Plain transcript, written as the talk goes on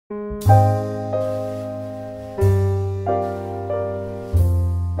We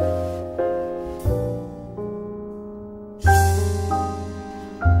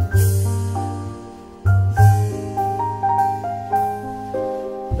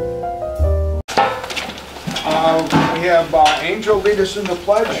have Angel lead us in the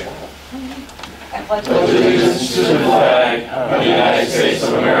pledge. I pledge allegiance to the flag of the United States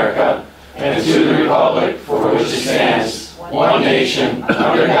of America and to the republic for which it stands, one nation,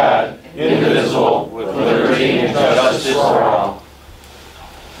 under God, indivisible, with liberty and justice for all.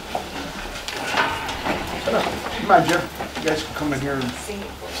 Come on, Jim. You guys can come in here and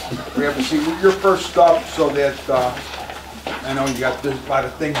we have a seat. You're first up so that I know you got a lot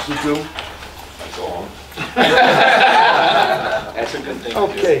of things to do. Go home. That's a good thing.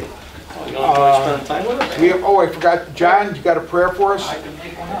 Okay. You don't want to spend time with us? We have, I forgot, John, you got a prayer for us? I can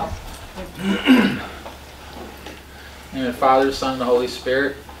make one up. In the name of the Father, Son, and the Holy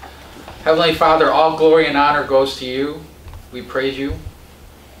Spirit. Heavenly Father, all glory and honor goes to you. We praise you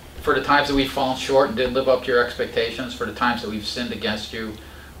for the times that we've fallen short and didn't live up to your expectations, for the times that we've sinned against you.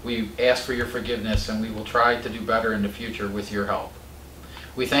 We ask for your forgiveness, and we will try to do better in the future with your help.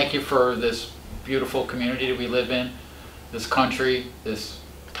 We thank you for this beautiful community that we live in, this country, this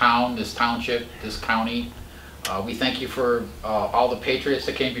town, this township, this county. We thank you for all the patriots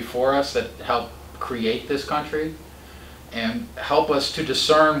that came before us that helped create this country, and help us to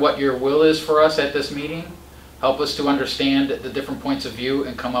discern what your will is for us at this meeting. Help us to understand the different points of view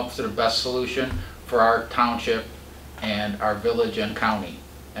and come up with the best solution for our township and our village and county.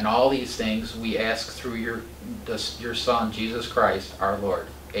 And all these things we ask through your Son, Jesus Christ, our Lord.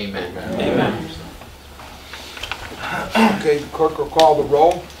 Amen. Amen. Okay, the clerk will call the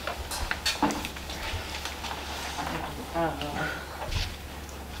roll.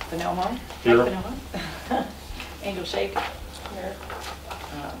 Benelmo? Here. Benelmo? Angel Shake? Here.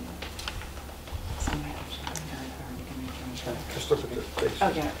 Just look at the face.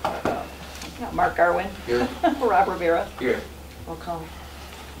 Okay. Mark Garwin? Here. Rob Rivera? Here. Roll call.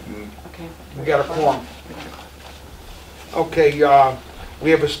 Okay. We got a quorum. Okay, we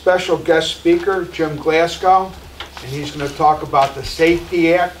have a special guest speaker, Jim Glasgow, and he's going to talk about the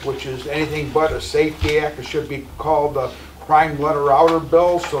Safety Act, which is anything but a safety act. It should be called the Crime Letter Outer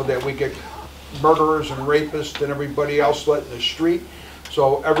Bill, so that we get murderers and rapists and everybody else let in the street.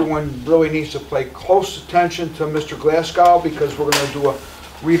 So everyone really needs to pay close attention to Mr. Glasgow, because we're going to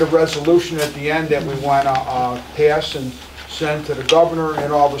read a resolution at the end that we want to pass and send to the governor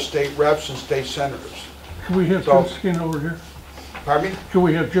and all the state reps and state senators. Can we have Jim stand over here? Pardon me? Can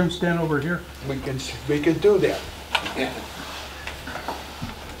we have Jim stand over here? We can do that.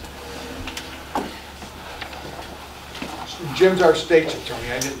 Jim's our state's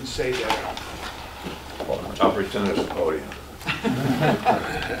attorney. I didn't say that. I'll pretend there's a podium.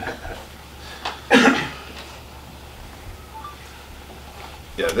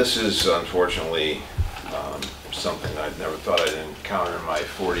 Yeah, this is unfortunately something I never thought I'd encounter in my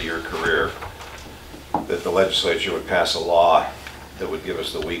 40-year career, that the legislature would pass a law that would give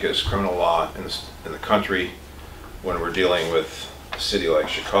us the weakest criminal law in the country when we're dealing with a city like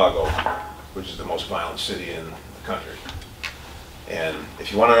Chicago, which is the most violent city in the country. And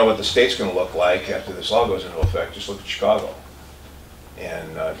if you want to know what the state's going to look like after this law goes into effect, just look at Chicago.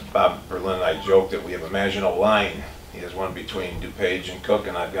 And Bob Berlin and I joked that we have a Maginot Line. He has one between DuPage and Cook,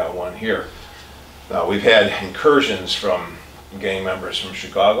 and I've got one here. Now, we've had incursions from gang members from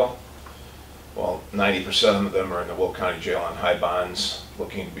Chicago. Well, 90% of them are in the Will County Jail on high bonds,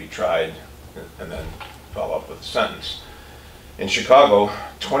 looking to be tried and then follow up with a sentence. In Chicago,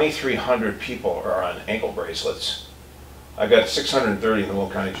 2,300 people are on ankle bracelets. I've got 630 in the Will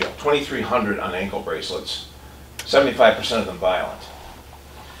County Jail, 2,300 on ankle bracelets, 75% of them violent.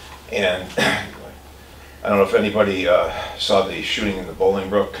 And I don't know if anybody saw the shooting in the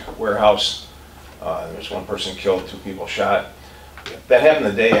Bolingbrook warehouse. There was one person killed, 2 people shot. That happened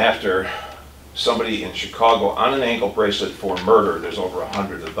the day after somebody in Chicago on an ankle bracelet for murder. There's over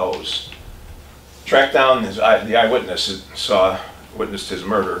 100 of those. Tracked down the eyewitness that witnessed his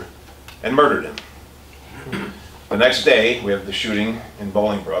murder and murdered him. The next day, we have the shooting in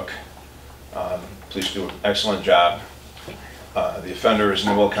Bolingbrook. Police do an excellent job. The offender is in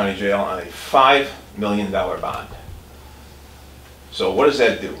the Will County Jail on a $5 million bond. So what does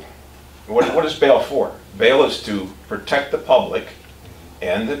that do? What is bail for? Bail is to protect the public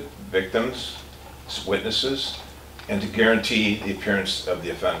and the victims, witnesses, and to guarantee the appearance of the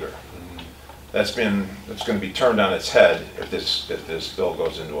offender. That's going to be turned on its head if this bill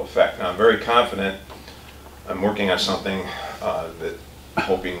goes into effect. Now, I'm very confident. I'm working on something that I'm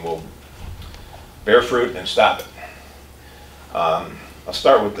hoping will bear fruit and stop it. I'll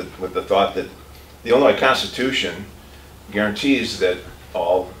start with the thought that the Illinois Constitution guarantees that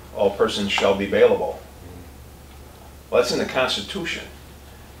all persons shall be bailable. Well, that's in the Constitution.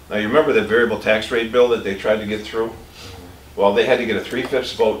 Now, you remember the variable tax rate bill that they tried to get through? Well, they had to get a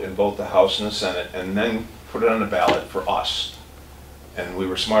 3/5 vote in both the House and the Senate, and then put it on the ballot for us. And we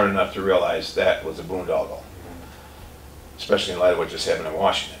were smart enough to realize that was a boondoggle, especially in light of what just happened in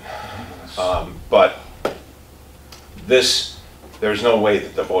Washington. But there's no way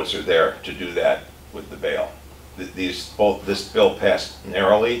that the votes are there to do that with the bail. This bill passed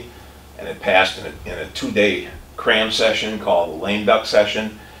narrowly, and it passed in a 2-day cram session called the lame duck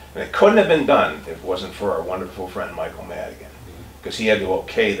session, and it couldn't have been done if it wasn't for our wonderful friend Michael Madigan, because he had to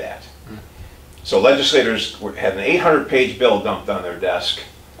okay that. So legislators had an 800-page bill dumped on their desk.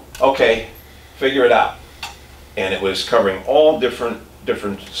 Okay, figure it out. And it was covering all different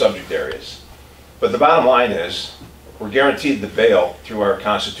subject areas. But the bottom line is, we're guaranteed the bail through our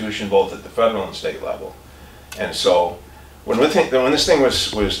Constitution, both at the federal and state level. And so, when this thing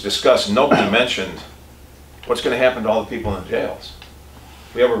was discussed, nobody mentioned what's going to happen to all the people in the jails.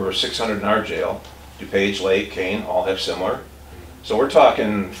 We have over 600 in our jail. DuPage, Lake, Kane, all have similar. So we're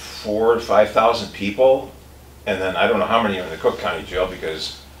talking 4,000 to 5,000 people, and then I don't know how many are in the Cook County Jail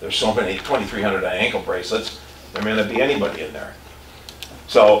because there's so many, 2,300 on ankle bracelets. There may not be anybody in there.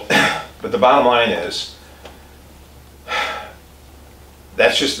 So, but the bottom line is,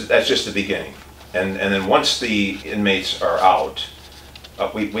 that's just the beginning. And then once the inmates are out,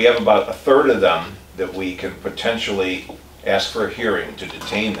 we have about a third of them that we can potentially ask for a hearing to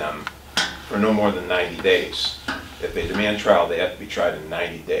detain them for no more than 90 days. If they demand trial, they have to be tried in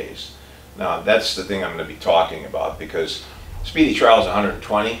 90 days. Now, that's the thing I'm going to be talking about, because speedy trial is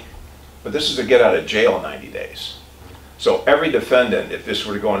 120, but this is a get out of jail 90 days. So every defendant, if this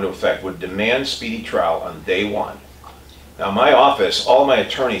were to go into effect, would demand speedy trial on day one. Now, my office, all my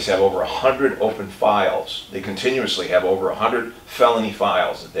attorneys have over 100 open files. They continuously have over 100 felony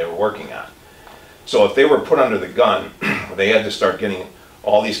files that they were working on. So if they were put under the gun, they had to start getting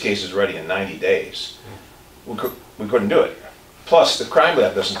all these cases ready in 90 days. We couldn't do it. Plus, the crime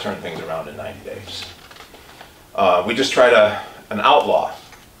lab doesn't turn things around in 90 days. We just tried an outlaw.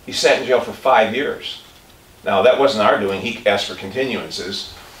 He sat in jail for 5 years. Now, that wasn't our doing. He asked for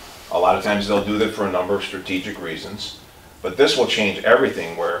continuances. A lot of times they'll do that for a number of strategic reasons. But this will change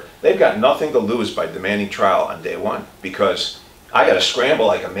everything, where they've got nothing to lose by demanding trial on day one, because I got to scramble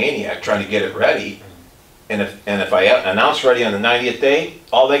like a maniac trying to get it ready. And if I announce ready on the 90th day,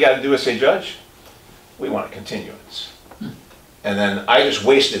 all they got to do is say, Judge, we want a continuance. And then I just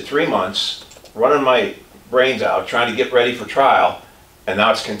wasted 3 months running my brains out trying to get ready for trial, and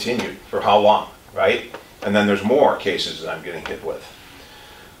now it's continued for how long, right? And then there's more cases that I'm getting hit with.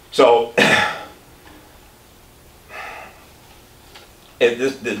 So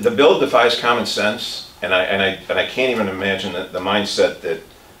the bill defies common sense, and I can't even imagine the mindset that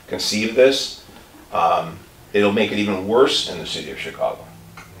conceived this. It'll make it even worse in the city of Chicago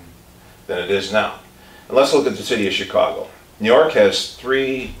than it is now. And let's look at the city of Chicago. New York has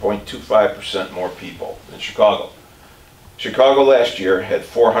 3.25% more people than Chicago. Chicago last year had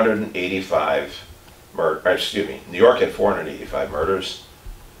 485 murders. New York had 485 murders.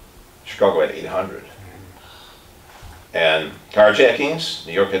 Chicago had 800. And carjackings,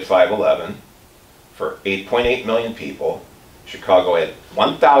 New York had 511 for 8.8 million people. Chicago had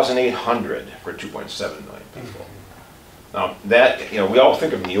 1,800 for 2.7 million people. Now that, we all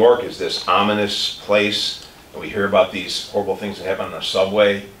think of New York as this ominous place, and we hear about these horrible things that happen on the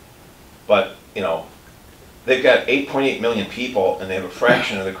subway, but they've got 8.8 million people and they have a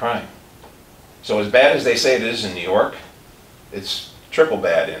fraction of the crime. So as bad as they say it is in New York, it's triple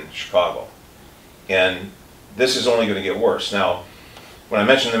bad in Chicago. And this is only going to get worse. Now, when I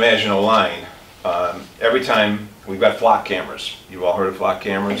mentioned the Maginot Line, every time we've got flock cameras. You've all heard of flock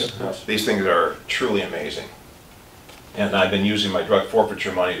cameras? Yes. These things are truly amazing. And I've been using my drug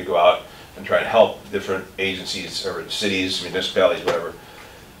forfeiture money to go out and try to help different agencies or cities, municipalities, whatever,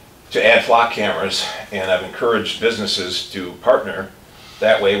 to add flock cameras. And I've encouraged businesses to partner.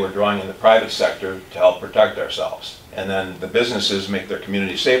 That way we're drawing in the private sector to help protect ourselves. And then the businesses make their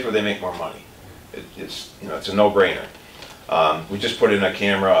community safer, they make more money. It's a no-brainer. We just put in a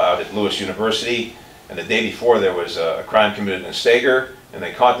camera out at Lewis University, and the day before there was a crime committed in Stager, and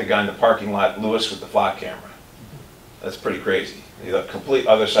they caught the guy in the parking lot at Lewis with the flock camera. That's pretty crazy. The complete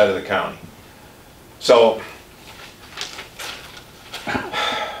other side of the county. So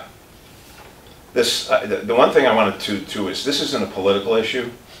this, the one thing I wanted to is, this isn't a political issue.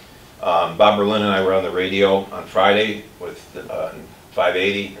 Bob Berlin and I were on the radio on Friday with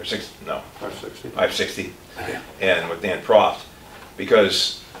 580 or 6, no, 560, and with Dan Proft.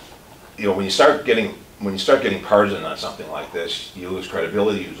 Because, you know, when you start getting partisan on something like this, you lose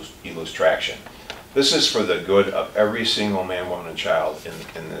credibility, you lose traction. This is for the good of every single man, woman, and child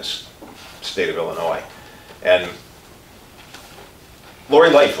in this state of Illinois. And Lori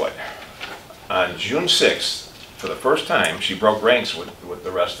Lightfoot, on June 6th, for the first time, she broke ranks with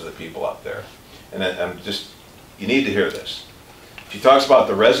the rest of the people up there. And you need to hear this. She talks about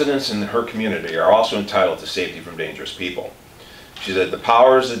the residents in her community are also entitled to safety from dangerous people. She said the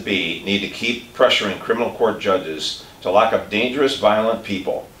powers that be need to keep pressuring criminal court judges to lock up dangerous, violent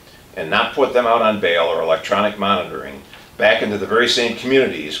people and not put them out on bail or electronic monitoring back into the very same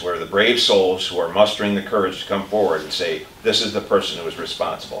communities where the brave souls who are mustering the courage to come forward and say, this is the person who is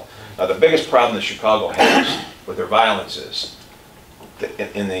responsible. Now, the biggest problem that Chicago has with their violence is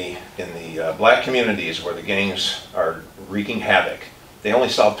that in the black communities where the gangs are wreaking havoc, they only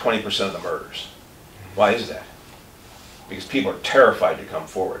solve 20% of the murders. Why is that? Because people are terrified to come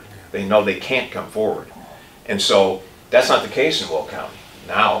forward. They know they can't come forward. And so that's not the case in Will County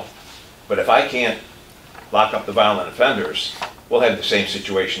now. But if I can't lock up the violent offenders, we'll have the same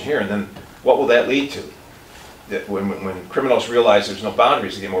situation here. And then what will that lead to? That when criminals realize there's no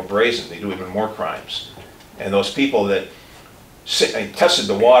boundaries, they get more brazen, they do even more crimes. And those people that tested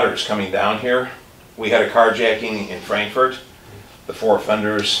the waters coming down here, we had a carjacking in Frankfurt. The 4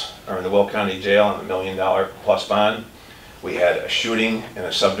 offenders are in the Will County Jail on a $1 million plus bond. We had a shooting in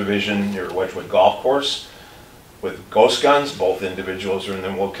a subdivision near Wedgwood Golf Course with ghost guns. Both individuals are in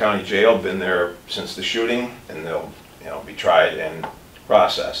the Will County Jail, been there since the shooting, and they'll be tried and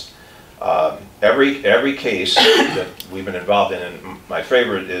processed. Every case that we've been involved in, and my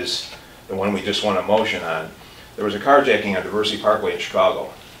favorite is the one we just won a motion on. There was a carjacking on Diversity Parkway in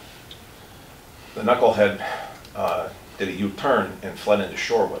Chicago. The knucklehead did a U-turn and fled into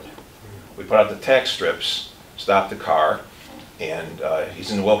Shorewood. We put out the tax strips, stopped the car, and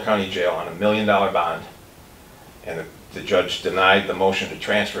he's in the Will County Jail on a $1 million bond. And the judge denied the motion to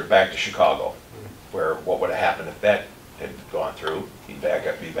transfer it back to Chicago, where what would have happened if that had gone through? He'd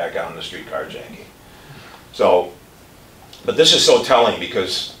be back out on the street carjacking. So, but this is so telling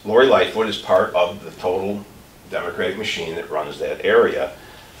because Lori Lightfoot is part of the total Democratic machine that runs that area.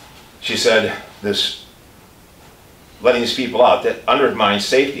 She said this, letting these people out, that undermines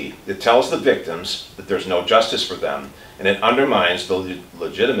safety. It tells the victims that there's no justice for them, and it undermines the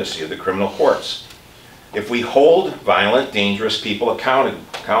legitimacy of the criminal courts. If we hold violent, dangerous people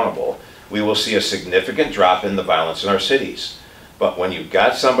accountable, we will see a significant drop in the violence in our cities. But when you've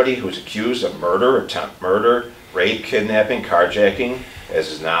got somebody who's accused of murder, attempt murder, rape, kidnapping, carjacking, as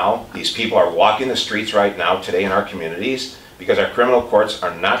is now, these people are walking the streets right now today in our communities because our criminal courts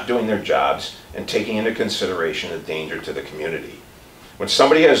are not doing their jobs and taking into consideration the danger to the community. When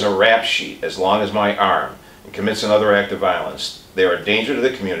somebody has a rap sheet as long as my arm and commits another act of violence, they are a danger to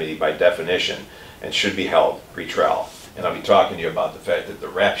the community by definition and should be held pre-trial. And I'll be talking to you about the fact that the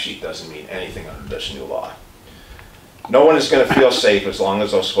rap sheet doesn't mean anything under this new law. No one is going to feel safe as long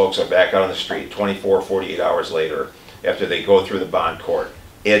as those folks are back out on the street 24, 48 hours later after they go through the bond court.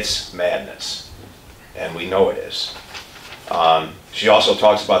 It's madness, and we know it is. She also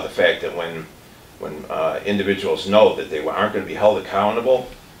talks about the fact that when individuals know that they aren't going to be held accountable,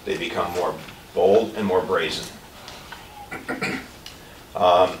 they become more bold and more brazen.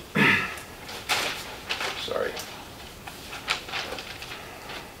 Sorry.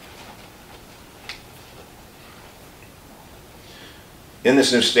 In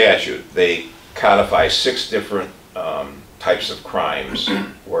this new statute, they codify 6 different types of crimes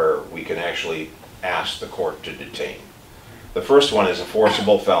where we can actually ask the court to detain. The first one is a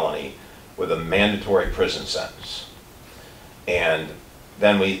forcible felony with a mandatory prison sentence. And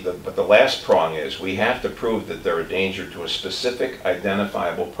then but the last prong is we have to prove that they're a danger to a specific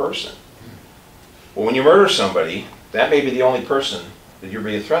identifiable person. Well, when you murder somebody, that may be the only person that you're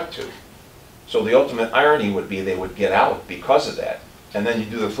being a threat to. So the ultimate irony would be they would get out because of that. And then you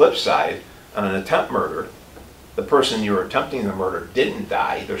do the flip side, on an attempt murder, the person you were attempting to murder didn't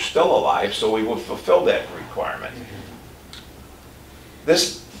die, they're still alive, so we would fulfill that requirement.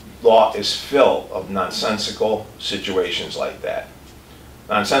 This law is full of nonsensical situations like that.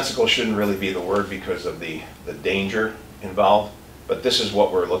 Nonsensical shouldn't really be the word because of the danger involved, but this is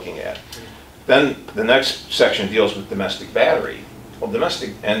what we're looking at. Then the next section deals with domestic battery. Well,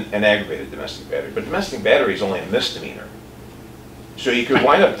 domestic and aggravated domestic battery, but domestic battery is only a misdemeanor. So you could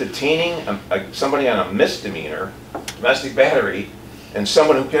wind up detaining somebody on a misdemeanor, domestic battery, and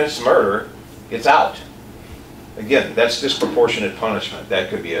someone who commits murder gets out. Again, that's disproportionate punishment. That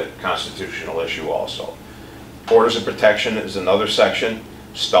could be a constitutional issue also. Orders of protection is another section.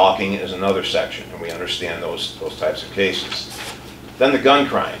 Stalking is another section, and we understand those types of cases. Then the gun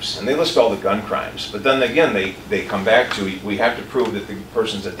crimes, and they list all the gun crimes. But then again, they come back to, we have to prove that the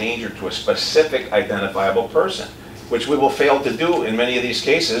person's a danger to a specific identifiable person, which we will fail to do in many of these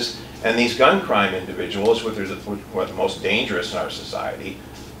cases. And these gun crime individuals, which are the most dangerous in our society,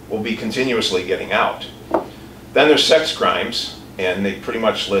 will be continuously getting out. Then there's sex crimes, and they pretty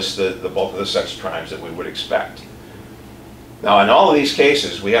much list the bulk of the sex crimes that we would expect. Now, in all of these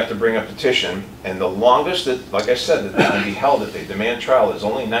cases, we have to bring a petition, and the longest that, like I said, that they can be held if they demand trial is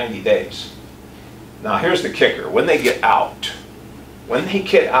only 90 days. Now, here's the kicker. When they get out,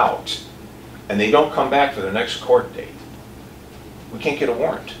 and they don't come back for their next court date, we can't get a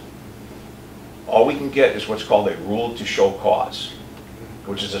warrant. All we can get is what's called a rule to show cause,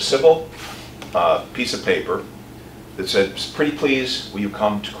 which is a civil piece of paper that says, pretty please, will you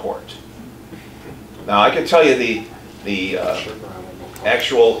come to court? Now, I can tell you the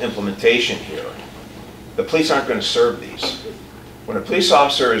actual implementation here. The police aren't going to serve these. When a police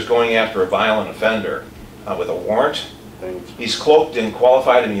officer is going after a violent offender with a warrant, he's cloaked in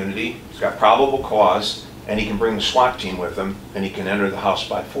qualified immunity, he's got probable cause, and he can bring the SWAT team with him, and he can enter the house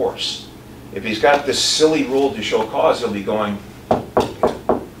by force. If he's got this silly rule to show cause, he'll be going,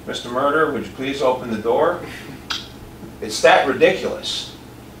 Mr. Murder, would you please open the door? It's that ridiculous.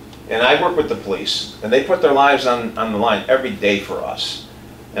 And I work with the police, and they put their lives on the line every day for us.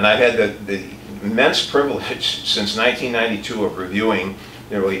 And I've had the immense privilege since 1992 of reviewing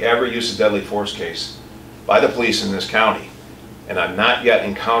nearly every use of deadly force case by the police in this county. And I've not yet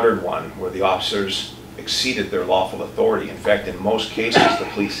encountered one where the officers exceeded their lawful authority. In fact, in most cases, the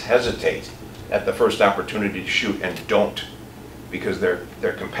police hesitate at the first opportunity to shoot and don't, because they're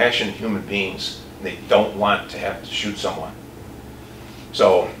compassionate human beings. And they don't want to have to shoot someone.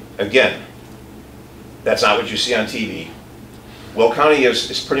 So, again, that's not what you see on TV. Will County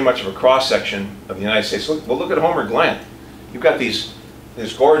is pretty much of a cross-section of the United States. Look at Homer Glen. You've got these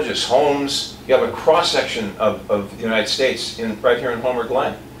gorgeous homes. You have a cross-section of the United States right here in Homer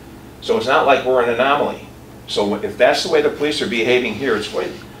Glen. So it's not like we're an anomaly. So if that's the way the police are behaving here, it's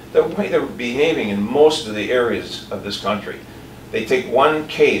the way they're behaving in most of the areas of this country. They take one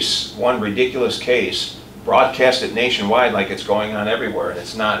case, one ridiculous case, broadcast it nationwide like it's going on everywhere, and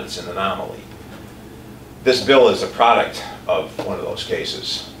it's not. It's an anomaly. This bill is a product of one of those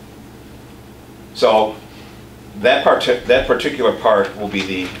cases. So that particular part will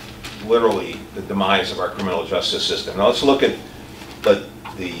be literally the demise of our criminal justice system. Now let's look at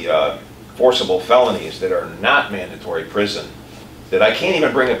the forcible felonies that are not mandatory prison, that I can't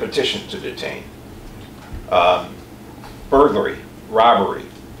even bring a petition to detain. Burglary, robbery,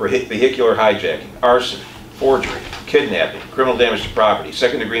 vehicular hijacking, arson, forgery, kidnapping, criminal damage to property,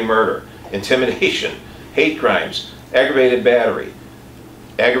 second-degree murder, intimidation, hate crimes, aggravated battery,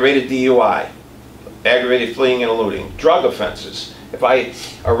 aggravated DUI, aggravated fleeing and eluding, drug offenses. If I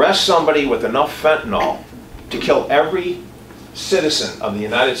arrest somebody with enough fentanyl to kill every citizen of the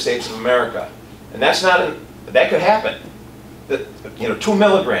United States of America, and that could happen. 2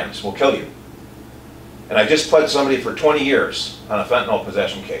 milligrams will kill you. And I just pled somebody for 20 years on a fentanyl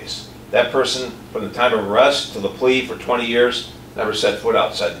possession case. That person, from the time of arrest to the plea for 20 years, never set foot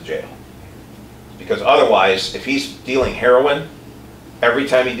outside the jail. Because otherwise, if he's dealing heroin, every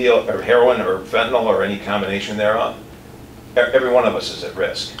time he deals heroin or fentanyl or any combination thereof, every one of us is at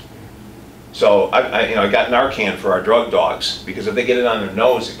risk. So I got Narcan for our drug dogs, because if they get it on their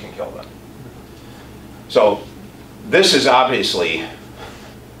nose, it can kill them. So this is obviously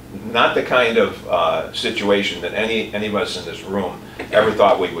not the kind of situation that any of us in this room ever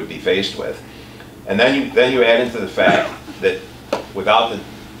thought we would be faced with. And then you add into the fact that without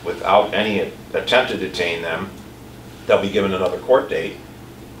any attempt to detain them, they'll be given another court date,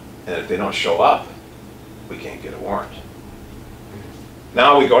 and if they don't show up, we can't get a warrant.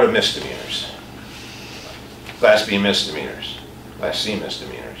 Now we go to misdemeanors. Class B misdemeanors, Class C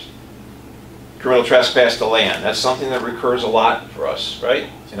misdemeanors. Criminal trespass to land, that's something that recurs a lot for us, right,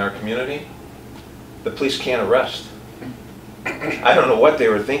 in our community. The police can't arrest. I don't know what they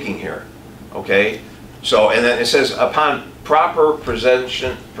were thinking here, okay? So, and then it says, upon proper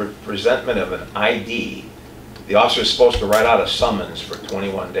presentment of an ID, the officer is supposed to write out a summons for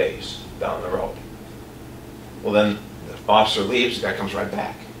 21 days down the road. Well, then the officer leaves, the guy comes right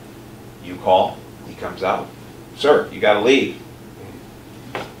back. You call, he comes out. Sir, you got to leave.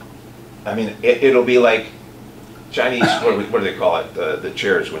 I mean, it'll be like Chinese, what do they call it? The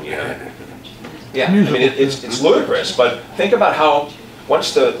chairs when you... Yeah, I mean, it's ludicrous, but think about how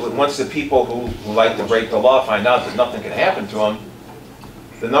once the people who like to break the law find out that nothing can happen to them,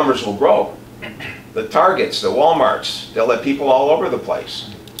 the numbers will grow. The Targets, the Walmarts, they'll let people all over the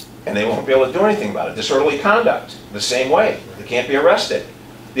place, and they won't be able to do anything about it. Disorderly conduct, the same way. They can't be arrested.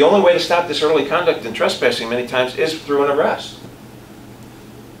 The only way to stop disorderly conduct and trespassing many times is through an arrest.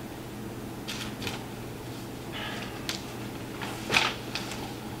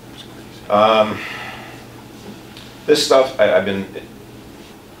 This stuff, I've been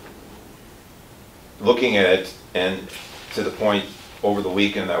looking at it, and to the point over the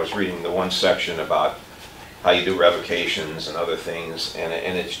weekend I was reading the one section about how you do revocations and other things, and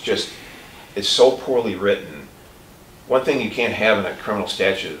it's just, it's so poorly written. One thing you can't have in a criminal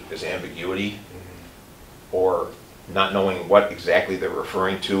statute is ambiguity, or not knowing what exactly they're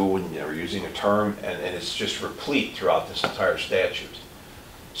referring to when they're using a term, and it's just replete throughout this entire statute.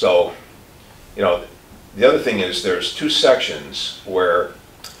 So, you know, the other thing is there's two sections where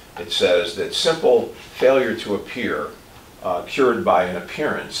it says that simple failure to appear cured by an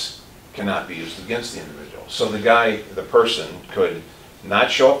appearance cannot be used against the individual. So the person could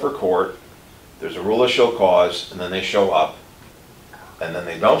not show up for court, there's a rule of show cause, and then they show up, and then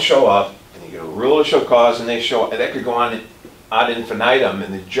they don't show up, and you get a rule of show cause, and they show up, and that could go on ad infinitum,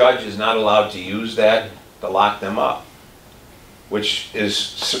 and the judge is not allowed to use that to lock them up, which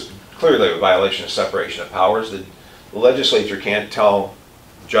is clearly a violation of separation of powers. The legislature can't tell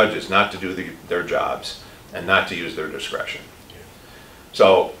judges not to do their jobs and not to use their discretion.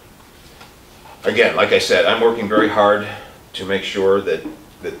 So, again, like I said, I'm working very hard to make sure that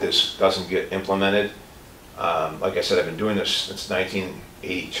this doesn't get implemented. Like I said, I've been doing this since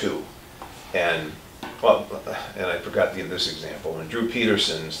 1982. And, well, and I forgot to give this example. When Drew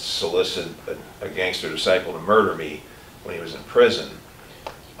Peterson solicited a gangster disciple to murder me when he was in prison,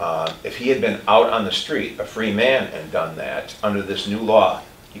 if he had been out on the street, a free man, and done that, under this new law,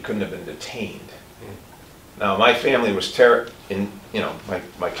 he couldn't have been detained. Now, my family was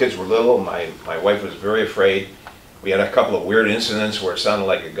my kids were little, my wife was very afraid. We had a couple of weird incidents where it sounded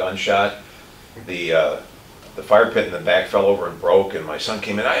like a gunshot. The fire pit in the back fell over and broke, and my son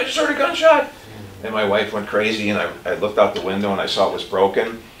came in, I just heard a gunshot! And my wife went crazy, and I looked out the window and I saw it was broken.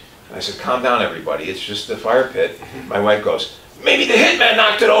 And I said, calm down everybody, it's just the fire pit. My wife goes, maybe the hitman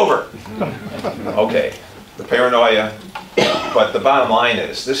knocked it over. Okay, the paranoia. But the bottom line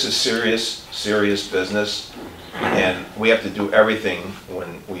is, this is serious, serious business, and we have to do everything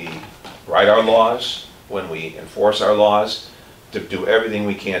when we write our laws, when we enforce our laws, to do everything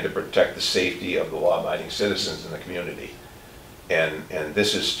we can to protect the safety of the law-abiding citizens in the community. And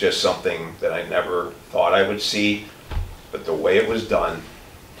this is just something that I never thought I would see, but the way it was done,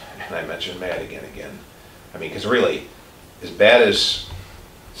 and I mentioned Madigan again, I mean, because really, as bad as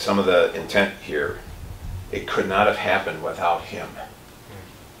some of the intent here, it could not have happened without him.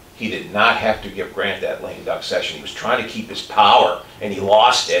 He did not have to grant that lame duck session. He was trying to keep his power, and he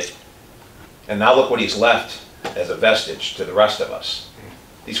lost it. And now look what he's left as a vestige to the rest of us.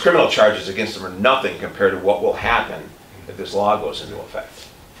 These criminal charges against him are nothing compared to what will happen if this law goes into effect.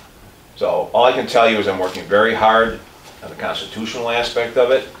 So all I can tell you is I'm working very hard on the constitutional aspect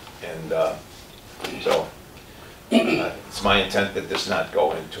of it, and it's my intent that this not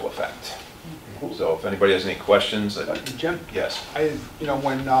go into effect. So if anybody has any questions, Jim? Yes.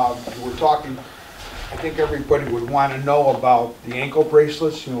 When you were talking, I think everybody would want to know about the ankle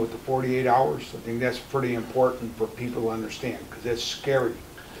bracelets, with the 48 hours. I think that's pretty important for people to understand, because that's scary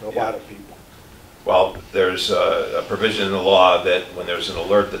to a lot of people. Well, there's a provision in the law that when there's an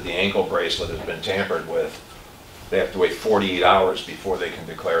alert that the ankle bracelet has been tampered with, they have to wait 48 hours before they can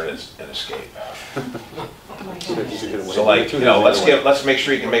declare it as an escape. So, like, let's make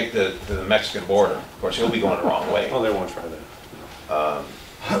sure you can make the Mexican border. Of course, he'll be going the wrong way. Oh, they won't try that.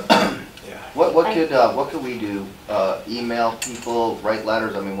 Yeah. What could we do? Email people, write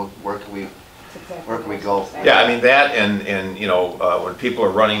letters? I mean, where can we go? Yeah, I mean that, and when people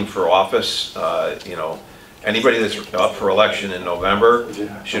are running for office, anybody that's up for election in November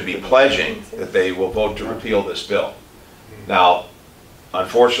should be pledging that they will vote to repeal this bill. Now,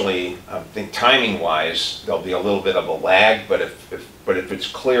 unfortunately, I think timing-wise, there'll be a little bit of a lag, but if it's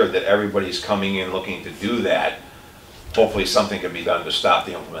clear that everybody's coming in looking to do that, hopefully something can be done to stop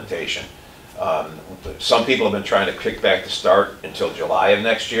the implementation. Some people have been trying to kick back the start until July of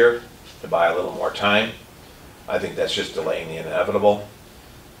next year to buy a little more time. I think that's just delaying the inevitable.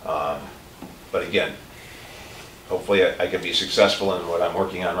 But again, hopefully I can be successful in what I'm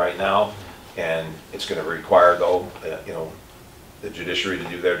working on right now, and it's going to require, though, the judiciary to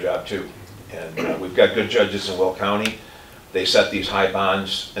do their job too. And we've got good judges in Will County. They set these high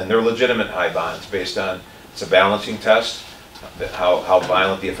bonds, and they're legitimate high bonds based on, it's a balancing test, how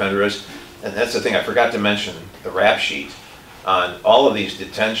violent the offender is. And that's the thing, I forgot to mention the rap sheet on all of these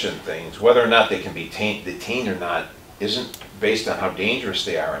detention things. Whether or not they can be detained or not isn't based on how dangerous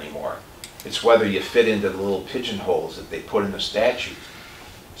they are anymore. It's whether you fit into the little pigeonholes that they put in the statute.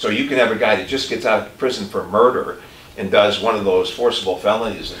 So you can have a guy that just gets out of prison for murder and does one of those forcible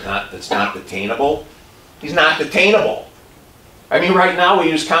felonies that's not detainable. He's not detainable. I mean, right now we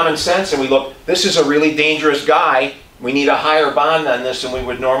use common sense and we look, this is a really dangerous guy. We need a higher bond on this than we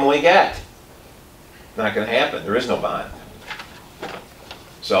would normally get. Not going to happen. There is no bond.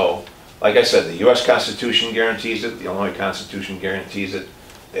 So, like I said, the U.S. Constitution guarantees it. The Illinois Constitution guarantees it.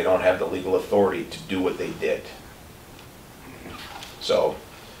 They don't have the legal authority to do what they did. So,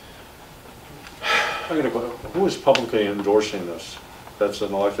 I'm gonna go, who is publicly endorsing this? That's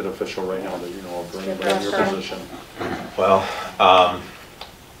an elected official right now that you know of, or anybody in your position. well,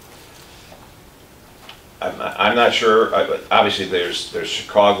 I'm not sure. Obviously, there's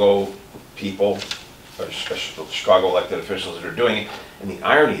Chicago people, or Chicago elected officials that are doing it. And the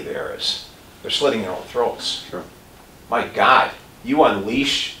irony there is, they're slitting their own throats. Sure. My God, you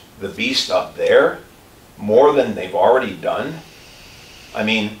unleash the beast up there more than they've already done. I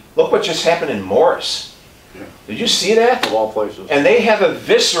mean, look what just happened in Morris. Yeah. Did you see that? Of all places. And they have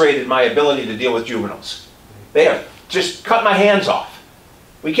eviscerated my ability to deal with juveniles. They have just cut my hands off.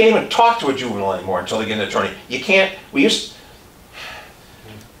 We can't even talk to a juvenile anymore until they get an attorney. You can't,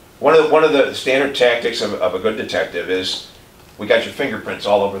 one of the standard tactics of a good detective is, we got your fingerprints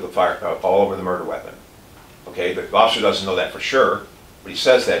all over the murder weapon. Okay, the officer doesn't know that for sure, but he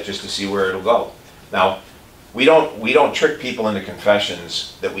says that just to see where it'll go. Now, we don't trick people into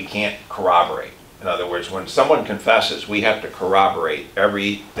confessions that we can't corroborate. In other words, when someone confesses, we have to corroborate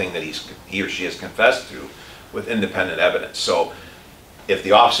everything that he or she has confessed to with independent evidence. So if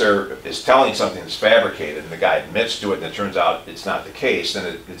the officer is telling something that's fabricated and the guy admits to it and it turns out it's not the case,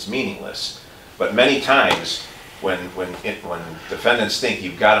 then it's meaningless. But many times when defendants think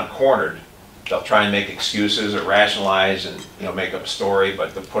you've got them cornered, they'll try and make excuses or rationalize and make up a story,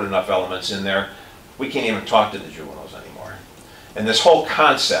 but they'll put enough elements in there. We can't even talk to the juveniles anymore. And this whole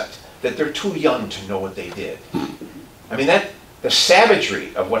concept that they're too young to know what they did. I mean, the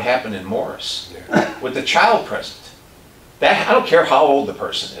savagery of what happened in Morris with the child present. I don't care how old the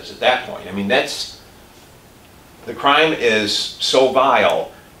person is at that point. I mean, the crime is so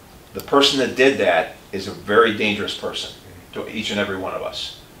vile. The person that did that is a very dangerous person to each and every one of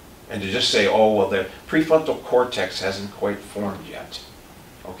us. And to just say, oh, well, the prefrontal cortex hasn't quite formed yet.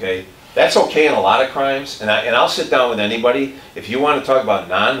 Okay? That's okay in a lot of crimes, and I'll sit down with anybody. If you want to talk about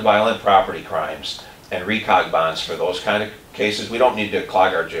non-violent property crimes and recog bonds for those kind of cases, we don't need to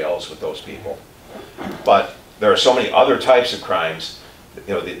clog our jails with those people. But there are so many other types of crimes,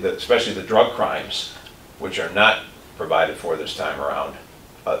 especially the drug crimes, which are not provided for this time around.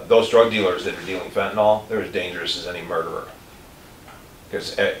 Those drug dealers that are dealing fentanyl, they're as dangerous as any murderer.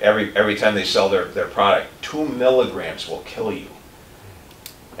 Because every time they sell their product, 2 milligrams will kill you.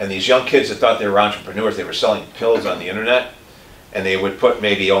 And these young kids that thought they were entrepreneurs, they were selling pills on the internet, and they would put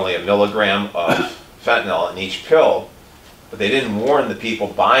maybe only 1 milligram of fentanyl in each pill, but they didn't warn the people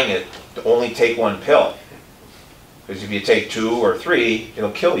buying it to only take 1 pill. Because if you take 2 or 3,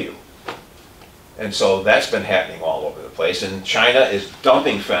 it'll kill you. And so that's been happening all over the place. And China is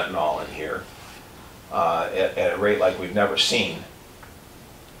dumping fentanyl in here at a rate like we've never seen.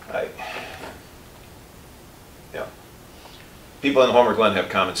 People in Homer Glen have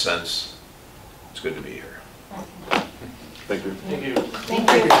common sense. It's good to be here. Thank you. Thank you.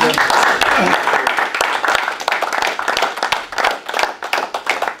 Thank you.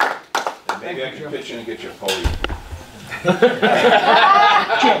 And maybe I can pitch in and get you a podium.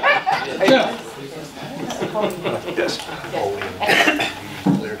 Yes.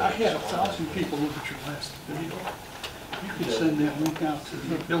 I had 1,000 people look at your last video. You could send that link out to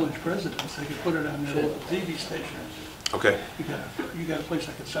the village presidents. They could put it on their local TV stations. Okay. You got a place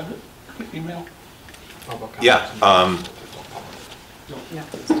I could send it? Email? Yeah.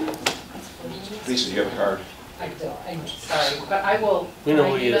 Lisa, do you have a card? I don't, I'm sorry, but I will, We can know I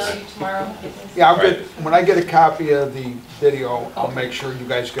who he email is. you tomorrow? Yeah, when I get a copy of the video, I'll make sure you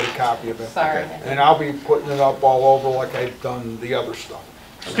guys get a copy of it. Sorry. And I'll be putting it up all over like I've done the other stuff.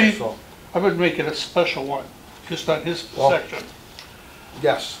 Steve, So, I would make it a special one, just on his Well- section.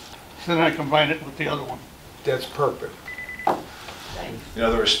 yes, Then I combine it with the other one. that's perfect.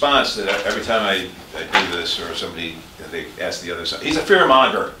 The response that every time I do this, or somebody, they ask the other side, he's a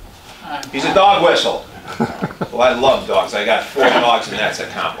fearmonger. He's a dog whistle. Well, I love dogs. I got 4 dogs, and that's a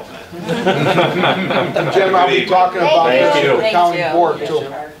compliment. Jim, I'll be talking about this Thank to you. the county board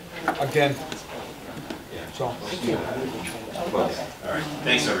too, again. So, All right.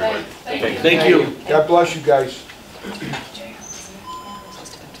 Thanks, everybody. Thank you. God bless you guys.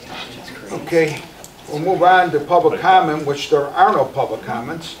 Okay, we'll move on to public comment, which there are no public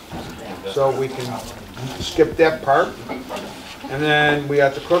comments. so we can skip that part. And then we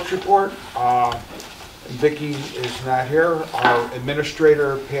got the clerk's report. Vicki is not here. Our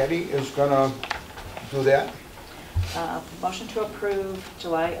administrator, Patty, is gonna do that. Motion to approve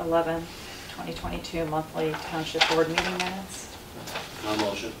July 11, 2022 monthly Township Board meeting minutes. No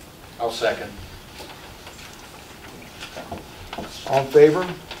motion. I'll second. All in favor?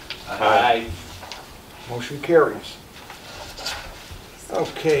 Aye. Motion carries.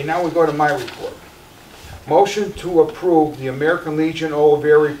 Okay, now we go to my report. Motion to approve the American Legion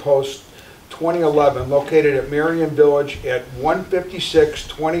Oliveri Post 2011 located at Marion Village at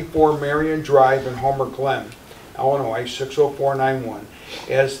 15624 Marion Drive in Homer Glen, Illinois 60491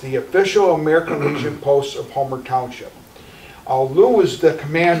 as the official American Legion post of Homer Township. Lou is the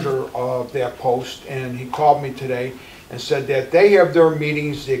commander of that post, and he called me today and said that they have their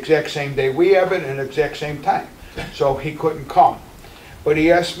meetings the exact same day we have it and the exact same time. So he couldn't come. But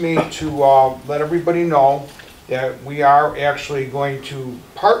he asked me to let everybody know that we are actually going to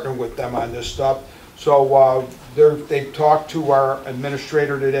partner with them on this stuff. So they've talked to our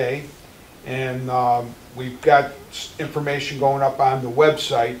administrator today, and we've got information going up on the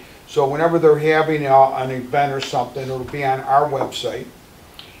website. So whenever they're having an event or something, it'll be on our website.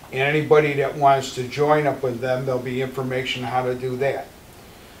 And anybody that wants to join up with them, there'll be information how to do that.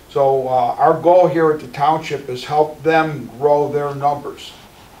 So our goal here at the township is help them grow their numbers.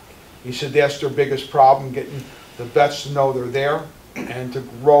 He said that's their biggest problem, getting the vets to know they're there and to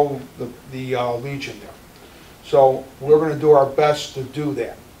grow the Legion there. So we're going to do our best to do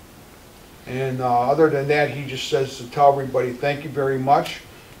that. And other than that, he just says to tell everybody thank you very much,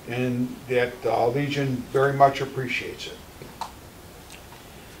 and that Legion very much appreciates it.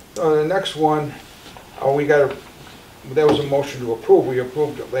 The next one, that was a motion to approve. We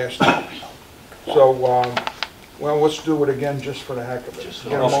approved it last time. So, well, let's do it again just for the heck of it.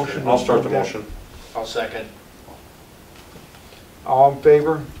 Get a motion to I'll start the approve that? motion. I'll second. All in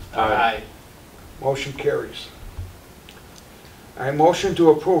favor? Aye. Motion carries. I motion to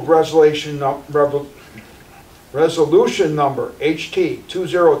approve resolution number HT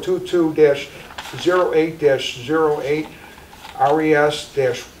 2022-08-08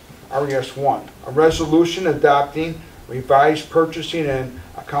 RES-1, a resolution adopting revised purchasing and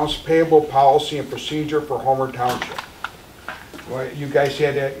accounts payable policy and procedure for Homer Township. Well, you guys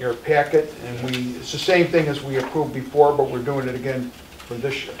had that in your packet, and it's the same thing as we approved before, but we're doing it again for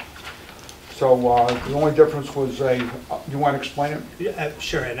this year. So the only difference was you want to explain it? Yeah,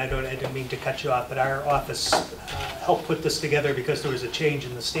 sure, and I didn't mean to cut you off, but our office helped put this together because there was a change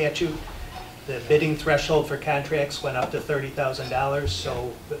in the statute. The bidding threshold for contracts went up to $30,000,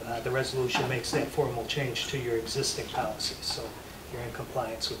 so the resolution makes that formal change to your existing policy, so you're in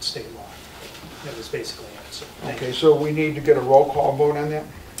compliance with state law. That was basically it. So Okay, so we need to get a roll call vote on that?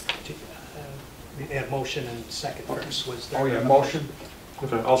 we had motion and second first. Was there Oh, yeah, motion,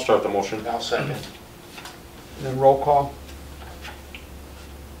 Okay, I'll start the motion. I'll second. and then roll call?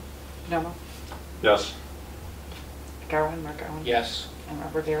 Nomo, Yes. Garwin, Mark Garwin. Yes. And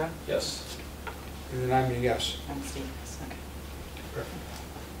Rob Rivera. Yes. And then I'm a yes. And Steve, yes, okay.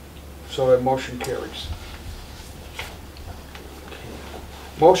 So that motion carries.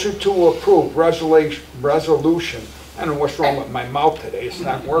 Motion to approve resolution. I don't know what's wrong with my mouth today. It's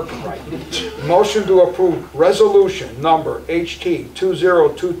not working right. Motion to approve resolution number HT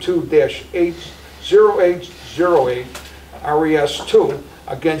 2022-0808 RES-2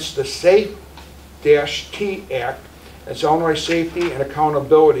 against the Safe-T Act as Illinois Safety and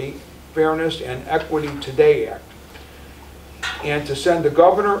Accountability, Fairness and Equity Today Act, and to send the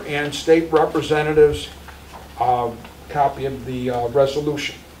governor and state representatives a copy of the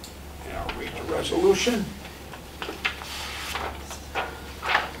resolution. And I'll read the resolution.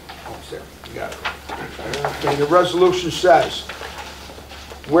 Oh, it's there. You got it. Okay, the resolution says,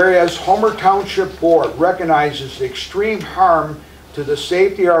 whereas Homer Township Board recognizes the extreme harm to the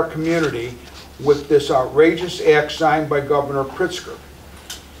safety of our community with this outrageous act signed by Governor Pritzker.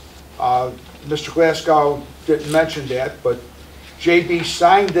 Mr. Glasgow didn't mention that, but JB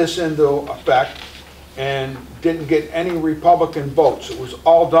signed this into effect and didn't get any Republican votes. It was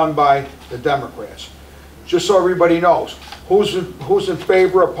all done by the Democrats. Just so everybody knows, who's in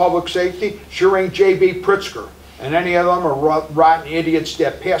favor of public safety? Sure ain't JB Pritzker, and any of them are rotten idiots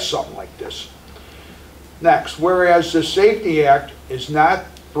that pass something like this. Next, whereas the Safety Act is not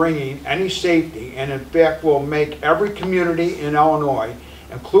bringing any safety and in fact will make every community in Illinois,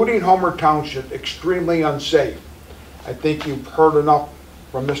 including Homer Township, extremely unsafe. I think you've heard enough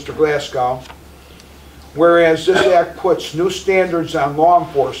from Mr. Glasgow. Whereas this act puts new standards on law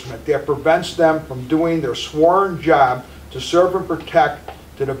enforcement that prevents them from doing their sworn job to serve and protect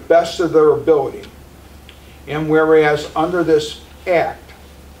to the best of their ability. And whereas under this act,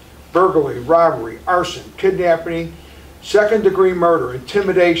 burglary, robbery, arson, kidnapping, second-degree murder,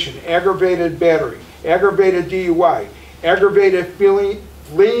 intimidation, aggravated battery, aggravated DUI, aggravated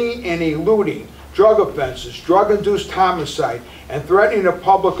fleeing and eluding, drug offenses, drug-induced homicide, and threatening a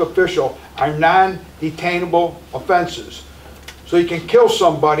public official are non-detainable offenses. So you can kill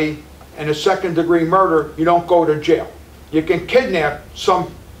somebody in a second-degree murder, you don't go to jail. You can kidnap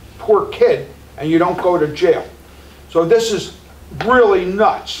some poor kid and you don't go to jail. So this is really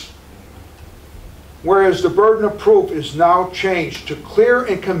nuts. Whereas the burden of proof is now changed to clear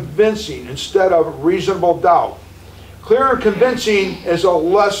and convincing instead of reasonable doubt. Clear and convincing is a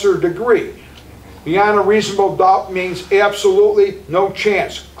lesser degree. Beyond a reasonable doubt means absolutely no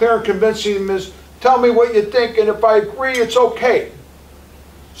chance. Clear and convincing is tell me what you think, and if I agree, it's okay.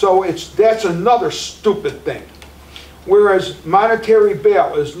 So that's another stupid thing. Whereas monetary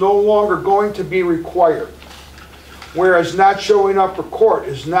bail is no longer going to be required. Whereas not showing up for court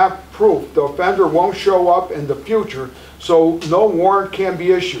is not proof. The offender won't show up in the future, so no warrant can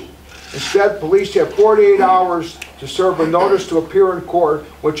be issued. Instead, police have 48 hours to serve a notice to appear in court,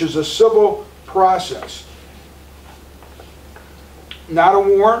 which is a civil process. Not a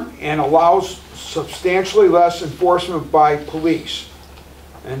warrant, and allows substantially less enforcement by police.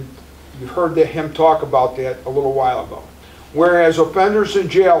 And you heard him talk about that a little while ago. Whereas offenders in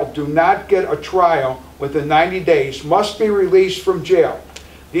jail do not get a trial within 90 days, must be released from jail.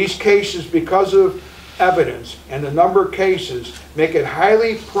 These cases, because of evidence and the number of cases, make it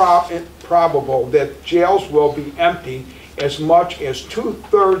highly probable that jails will be empty as much as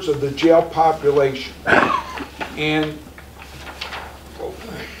 2/3 of the jail population. And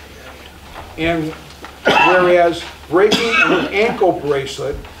whereas breaking an ankle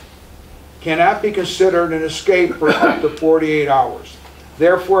bracelet cannot be considered an escape for up to 48 hours.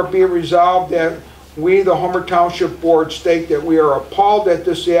 Therefore, be it resolved that we, the Homer Township Board, state that we are appalled at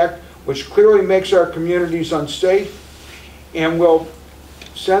this act, which clearly makes our communities unsafe, and will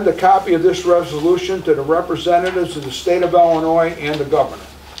send a copy of this resolution to the representatives of the state of Illinois and the governor.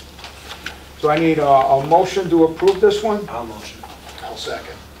 So I need a motion to approve this one. I'll motion. I'll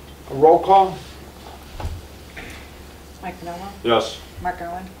second. A roll call? Mike Manolo? Yes. Mark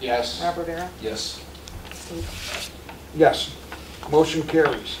Irwin? Yes. Rob Rivera? Yes. Steve? Yes. Motion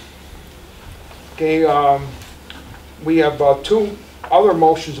carries. Okay, we have two other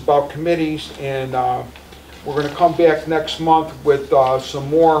motions about committees, and we're going to come back next month with some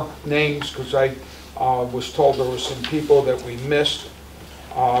more names, because I was told there were some people that we missed.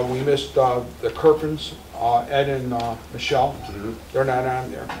 We missed the Kerpens, Ed and Michelle. They're not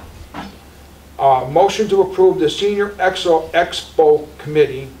on there. Motion to approve the Senior Expo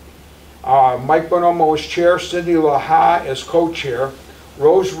Committee. Mike Bonomo as chair, Cindy Laha as co-chair,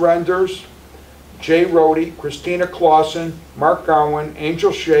 Rose Renders, Jay Rohde, Christina Clausen, Mark Garwin,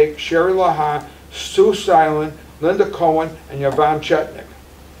 Angel Shake, Sherry Laha, Sue Silent, Linda Cohen, and Yvonne Chetnik.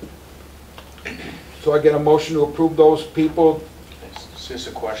 So I get a motion to approve those people. Just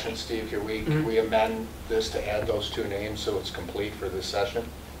a question, Steve. Can we amend this to add those two names so it's complete for this session?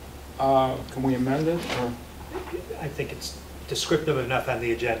 Can we amend it? Or? I think it's descriptive enough on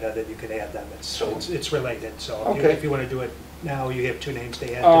the agenda that you can add them. It's related, so Okay. if you want to do it now, you have two names to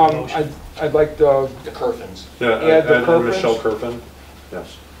add to the motion. I'd like to... The Kerfins. Yeah, Add the and Kerfins? Michelle Kerfin.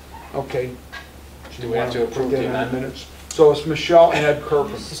 Yes. Okay. Do we have to approve the amendment? So it's Michelle and Ed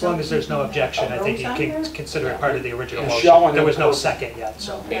Kerfin. As long as there's no objection, I think you can consider it part of the original Michelle motion. and There was no Kerfin. second yet,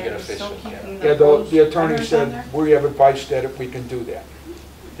 so. Make it official, Yeah, the attorney said we have advice that if we can do that.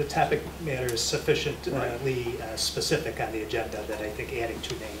 The topic matter is sufficiently specific on the agenda that I think adding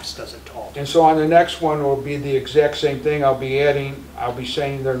two names doesn't alter. And so on the next one will be the exact same thing. I'll be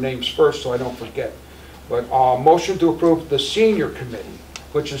saying their names first so I don't forget. But motion to approve the senior committee,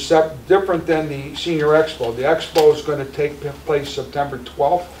 which is different than the senior expo. The expo is going to take place September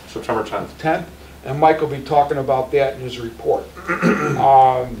 12th. September 10th. 10th, and Mike will be talking about that in his report.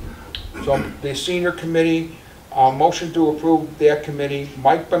 So the senior committee, motion to approve that committee.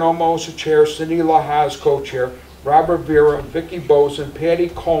 Mike Bonomo is the chair, Cindy Laha is co-chair, Robert Vera, Vicky Bozen, Patty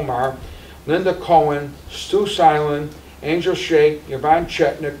Colmar, Linda Cohen, Stu Silent, Angel Shake, Yvonne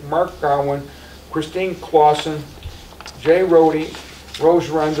Chetnik, Mark Garwin, Christine Clausen, Jay Rohde, Rose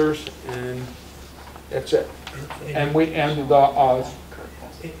Renders, and that's it. And we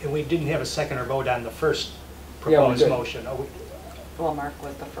didn't have a second or vote on the first proposed motion. Well, Mark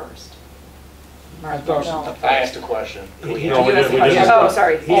was the first. I thought I asked a question. We Oh,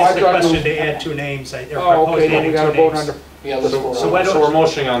 sorry. He asked the question to add two names, or proposed okay, then we adding got to two vote on names. the. Yeah, let's vote So on why it. don't- So we're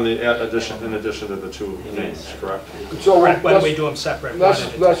motioning on the addition, in addition to the two names, correct? So Why don't we let's, do them separate? let's, one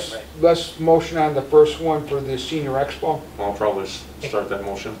at a time, let's, right? let's motion on the first one for the senior expo. I'll probably start that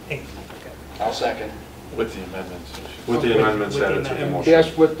motion Okay. I'll second. With the amendments. with the amendments With the added to the And motion.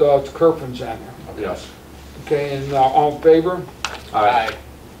 that's with Kerfins on there. Yes. Okay, and all in favor? Aye.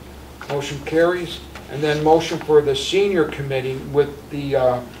 Motion carries. And then motion for the senior committee with the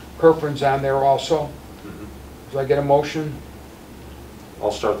Kerfins on there also. Mhm. Do I get a motion?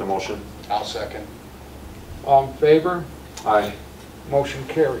 I'll start the motion. I'll second. All in favor? Aye. Motion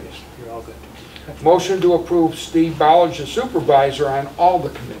carries. You're all good. Motion to approve Steve Ballage as supervisor on all the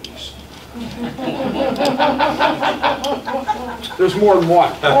committees. There's more than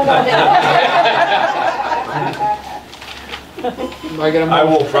one. Do I get a I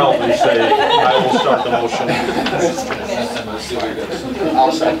will motion? proudly say, I will start the motion.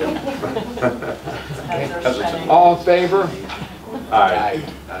 I'll second. All in favor? Aye.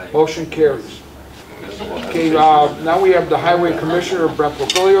 Motion carries. Okay, now we have the Highway Commissioner, Brett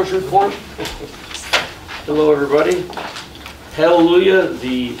Papilio's report. Hello, everybody. Hallelujah,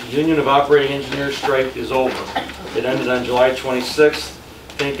 the Union of Operating Engineers strike is over. It ended on July 26th.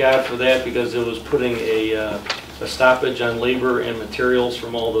 Thank God for that, because it was putting a stoppage on labor and materials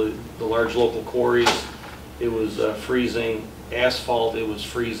from all the large local quarries. It was freezing asphalt, it was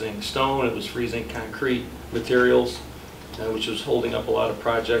freezing stone, it was freezing concrete materials, which was holding up a lot of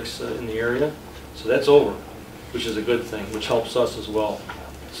projects in the area. So that's over, which is a good thing, which helps us as well.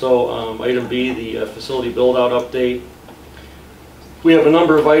 So item B, the facility build-out update. We have a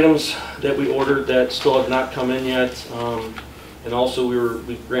number of items that we ordered that still have not come in yet. And also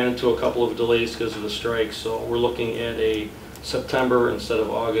we ran into a couple of delays because of the strike. So we're looking at a September instead of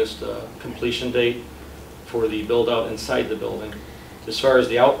August completion date for the build-out inside the building. As far as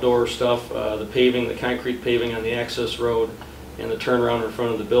the outdoor stuff, the paving, the concrete paving on the access road and the turnaround in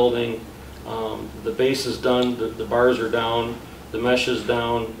front of the building, the base is done, the bars are down, the mesh is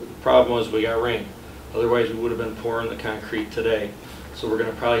down. The problem was we got rain. Otherwise we would have been pouring the concrete today. So we're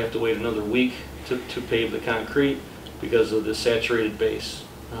going to probably have to wait another week to pave the concrete because of the saturated base.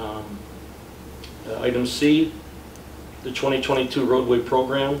 Item C, the 2022 roadway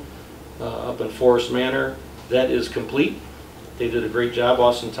program up in Forest Manor, that is complete. They did a great job,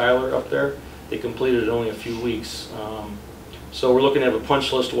 Austin Tyler up there. They completed it only a few weeks. So we're looking to have a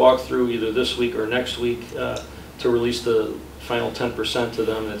punch list walkthrough either this week or next week to release the final 10% to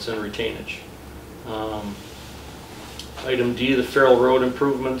them that's in retainage. Item D, the Farrell Road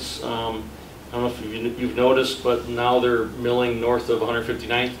improvements. I don't know if you've noticed, but now they're milling north of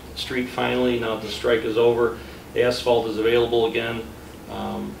 159th Street finally. Now that the strike is over, the asphalt is available again.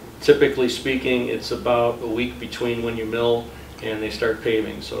 Typically speaking, it's about a week between when you mill and they start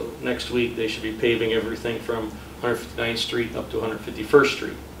paving. So next week they should be paving everything from 159th Street up to 151st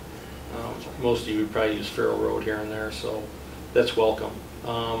Street. Most of you would probably use Farrell Road here and there, so that's welcome.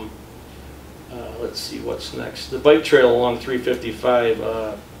 Let's see what's next. The bike trail along 355,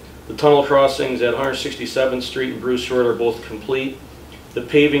 the tunnel crossings at 167th Street and Bruce Road are both complete. The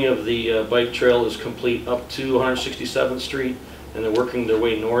paving of the bike trail is complete up to 167th Street, and they're working their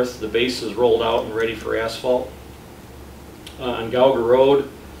way north. The base is rolled out and ready for asphalt. On Gauger Road,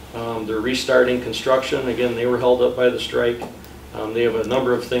 they're restarting construction. Again, they were held up by the strike. They have a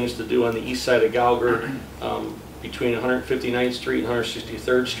number of things to do on the east side of Gauger between 159th Street and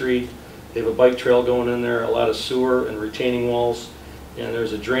 163rd Street. They have a bike trail going in there, a lot of sewer and retaining walls, and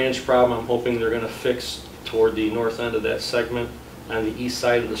there's a drainage problem I'm hoping they're going to fix toward the north end of that segment on the east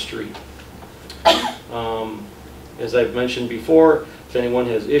side of the street. As I've mentioned before, if anyone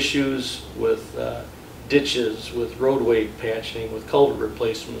has issues with ditches, with roadway patching, with culvert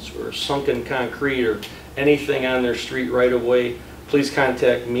replacements, or sunken concrete, or anything on their street right of way, please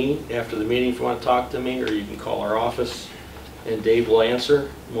contact me after the meeting if you want to talk to me, or you can call our office, and Dave will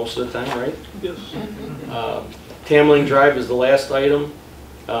answer most of the time, right? Yes. Tamling Drive is the last item.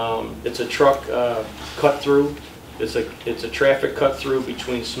 It's a truck cut through. It's a traffic cut through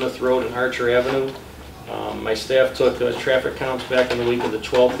between Smith Road and Archer Avenue. My staff took traffic counts back in the week of the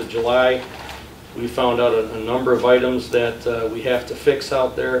 12th of July. We found out a number of items that we have to fix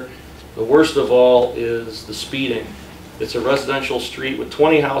out there. The worst of all is the speeding. It's a residential street with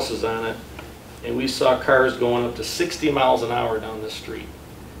 20 houses on it, and we saw cars going up to 60 miles an hour down this street.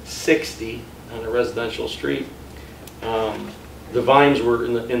 60 on a residential street. The volumes were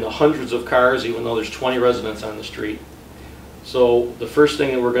in the hundreds of cars, even though there's 20 residents on the street. So the first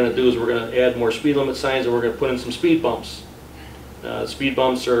thing that we're going to do is we're going to add more speed limit signs, and we're going to put in some speed bumps. Speed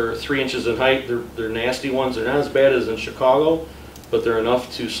bumps are 3 inches in height. They're nasty ones. They're not as bad as in Chicago, but they're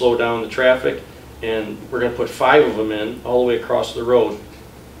enough to slow down the traffic. and we're going to put 5 of them in all the way across the road.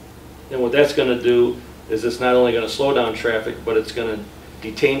 And what that's going to do is it's not only going to slow down traffic, but it's going to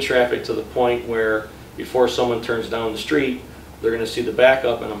detain traffic to the point where before someone turns down the street, they're going to see the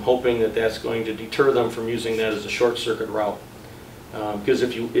backup, and I'm hoping that that's going to deter them from using that as a short circuit route.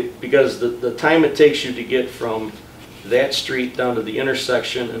 Because the time it takes you to get from that street down to the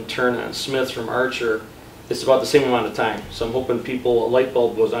intersection and turn on Smith from Archer, it's about the same amount of time. So I'm hoping a light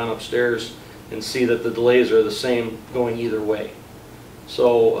bulb goes on upstairs and see that the delays are the same going either way.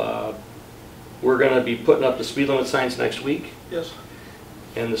 So we're going to be putting up the speed limit signs next week. Yes.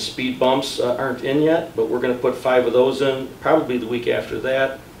 And the speed bumps aren't in yet, but we're going to put 5 of those in, probably the week after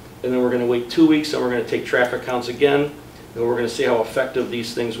that. And then we're going to wait 2 weeks, and we're going to take traffic counts again, and we're going to see how effective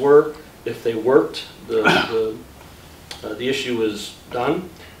these things were. If they worked, the issue is done.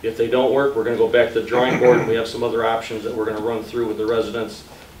 If they don't work, we're going to go back to the drawing board, and we have some other options that we're going to run through with the residents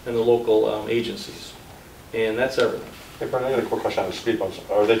and the local agencies. And that's everything. Hey, Brendan, I got a quick question on the speed bumps.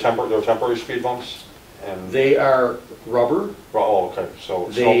 Are they temporary speed bumps? And They are rubber. oh, okay. So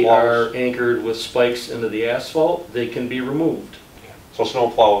They snowplows. are anchored with spikes into the asphalt. They can be removed. So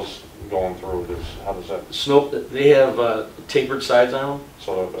snowplows going through. How does that? They have tapered sides on them.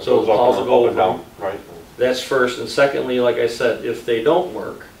 So it So goes the plows will go up and over down, right? That's first. And secondly, like I said, if they don't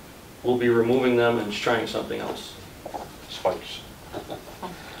work, we'll be removing them and trying something else. Spikes.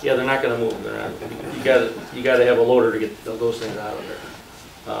 Yeah, they're not going to move. They're not. You got to have a loader to get those things out of there.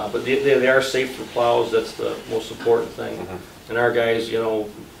 But they are safe for plows. That's the most important thing. And our guys, know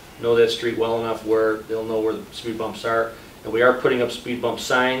that street well enough where they'll know where the speed bumps are. And we are putting up speed bump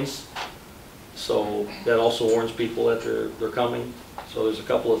signs, so that also warns people that they're coming. So there's a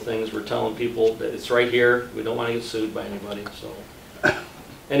couple of things we're telling people that it's right here. We don't want to get sued by anybody. So,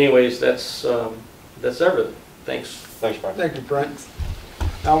 anyways, that's everything. Thanks. Thanks, Brian. Thank you, Brent.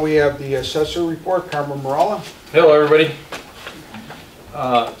 Now we have the assessor report, Carmen Morella. Hello, everybody.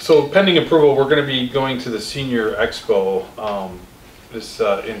 So pending approval, we're going to be going to the Senior Expo,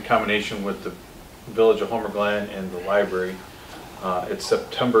 in combination with the Village of Homer Glen and the library. It's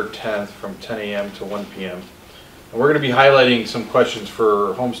September 10th from 10 a.m. to 1 p.m. And we're going to be highlighting some questions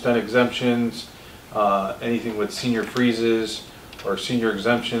for homestead exemptions, anything with senior freezes or senior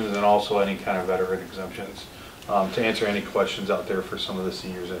exemptions, and also any kind of veteran exemptions, to answer any questions out there for some of the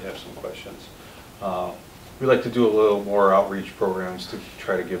seniors that have some questions. We like to do a little more outreach programs to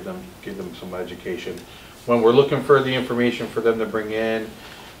try to give them some education. When we're looking for the information for them to bring in,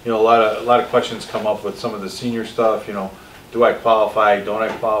 a lot of questions come up with some of the senior stuff. Do I qualify? Don't I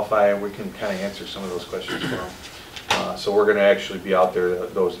qualify? And we can kind of answer some of those questions for them. So we're going to actually be out there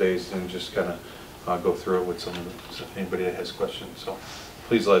those days and just kind of go through it with anybody that has questions. So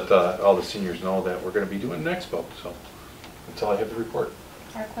please let all the seniors know that we're going to be doing an expo. So that's all I have to report.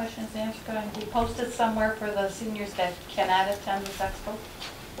 Our questions answered. Going to be posted somewhere for the seniors that cannot attend this expo?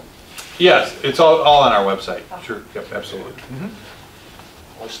 Yes, it's all on our website. Oh. Sure, yep, absolutely.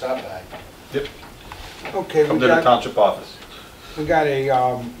 We'll stop by. Yep. Okay, Come to the township office. We got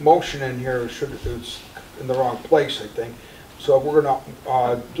a motion in here. It's in the wrong place, I think. So we're going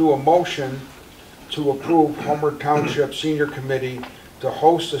to do a motion to approve Homer Township Senior Committee to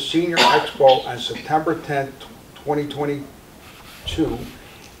host a Senior Expo on September 10th, 2022,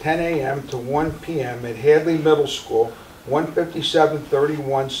 10 a.m. to 1 p.m. at Hadley Middle School,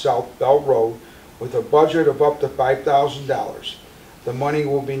 15731 South Bell Road, with a budget of up to $5,000. The money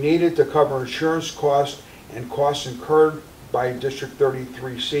will be needed to cover insurance costs and costs incurred by District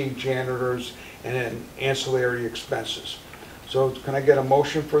 33C janitors and ancillary expenses. So can I get a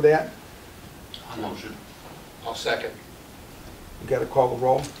motion for that? Motion. I'll second. You got to call the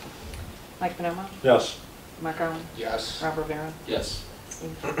roll. Mike Panoma? Yes. Mark Arlen? Yes. Rob Rivera? Yes.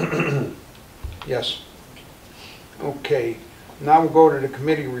 Steve? Yes. Okay, now we'll go to the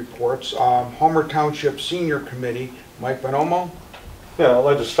committee reports. Homer Township Senior Committee, Mike Bonomo. Yeah, I'd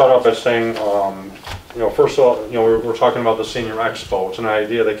like to start off by saying, first of all, we're talking about the Senior Expo. It's an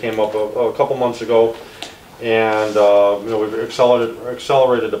idea that came up a couple months ago, and we've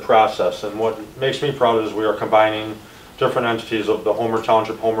accelerated the process. And what makes me proud is we are combining different entities of the Homer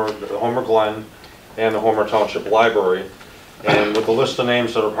Township, the Homer Glen, and the Homer Township Library. And with the list of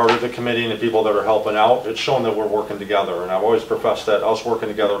names that are part of the committee and the people that are helping out, it's shown that we're working together. And I've always professed that us working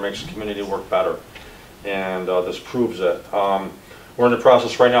together makes the community work better. And this proves it. We're in the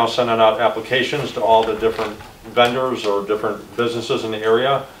process right now of sending out applications to all the different vendors or different businesses in the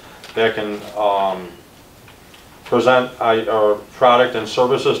area that can present our product and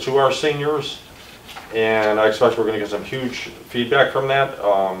services to our seniors. And I expect we're going to get some huge feedback from that.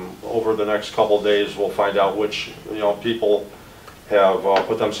 Over the next couple of days, we'll find out which people have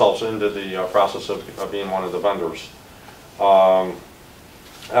put themselves into the process of being one of the vendors. On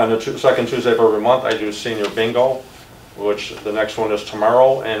the second Tuesday of every month, I do senior bingo, which the next one is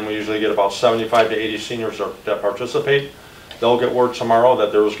tomorrow, and we usually get about 75 to 80 seniors that participate. They'll get word tomorrow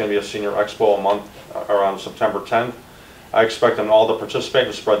that there was going to be a senior expo a month around September 10th. I expect them all to participate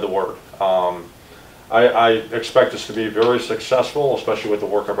and spread the word. I expect this to be very successful, especially with the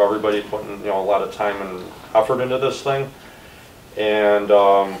work of everybody putting a lot of time and effort into this thing. And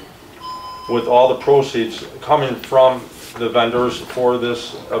with all the proceeds coming from the vendors for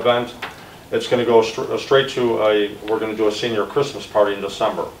this event, it's going to go straight to we're going to do a senior Christmas party in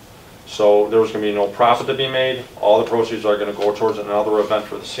December. So there's going to be no profit to be made. All the proceeds are going to go towards another event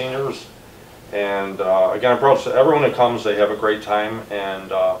for the seniors. And again, I'm proud to say everyone that comes, they have a great time.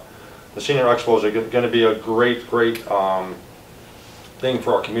 And the Senior Expos are going to be a great thing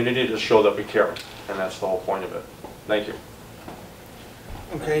for our community to show that we care. And that's the whole point of it. Thank you.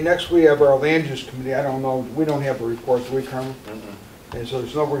 Okay, next we have our land use committee. I don't know, we don't have a report, do we, Carmen? And so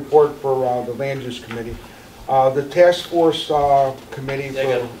there's no report for the land use committee. The task force committee.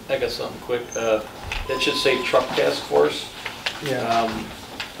 I got something quick. That should say truck task force. Yeah.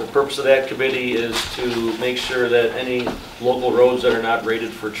 The purpose of that committee is to make sure that any local roads that are not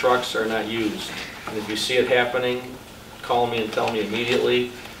rated for trucks are not used. And if you see it happening, call me and tell me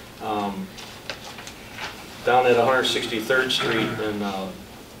immediately. Down at 163rd Street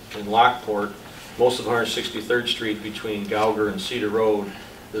in Lockport, most of 163rd Street between Gauger and Cedar Road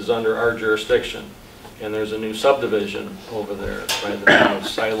is under our jurisdiction. And there's a new subdivision over there by the name of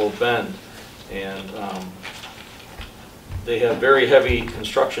Silo Bend. And they have very heavy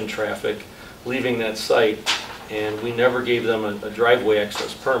construction traffic leaving that site, and we never gave them a driveway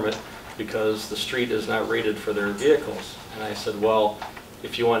access permit because the street is not rated for their vehicles. And I said, well,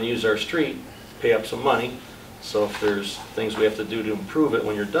 if you want to use our street, pay up some money. So if there's things we have to do to improve it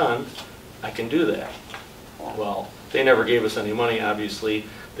when you're done, I can do that. Well, they never gave us any money, obviously.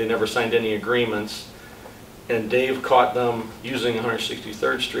 They never signed any agreements. And Dave caught them using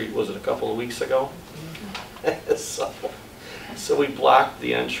 163rd Street, was it a couple of weeks ago? So we blocked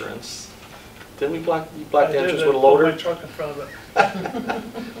the entrance. Didn't we block, you blocked the entrance with a loader? I truck in front of it.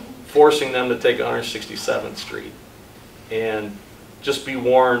 Forcing them to take 167th Street. And just be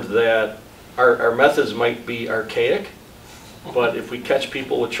warned that our methods might be archaic, but if we catch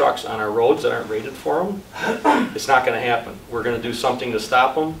people with trucks on our roads that aren't rated for them, it's not going to happen. We're going to do something to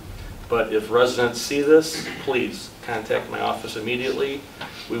stop them, but if residents see this, please contact my office immediately.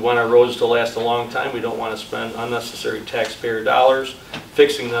 We want our roads to last a long time. We don't want to spend unnecessary taxpayer dollars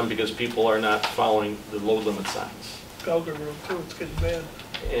fixing them because people are not following the load limit signs. Gauger Road too, it's getting bad.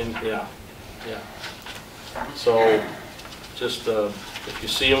 And yeah. So just if you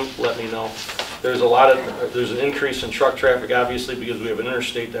see them, let me know. There's an increase in truck traffic, obviously, because we have an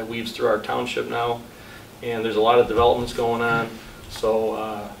interstate that weaves through our township now, and there's a lot of developments going on.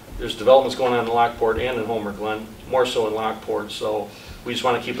 So there's developments going on in Lockport and in Homer Glen, more so in Lockport. So we just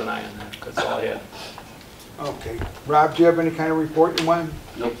want to keep an eye on that. That's all I had. Okay. Rob, do you have any kind of report you want?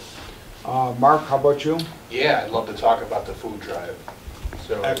 Nope. Mark, how about you? Yeah, I'd love to talk about the food drive.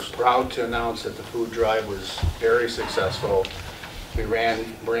 So I was proud to announce that the food drive was very successful. We ran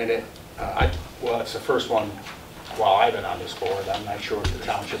it, well, it's the first one while I've been on this board. I'm not sure if the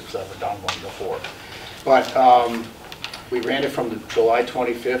township's ever done one before. But we ran it from the July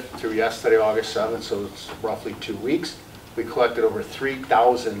 25th through yesterday, August 7th, so it's roughly 2 weeks. We collected over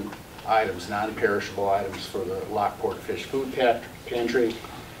 3,000 items, non-perishable items for the Lockport Fish Food Pantry.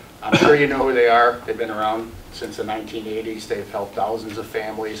 I'm sure you know who they are. They've been around since the 1980s. They've helped thousands of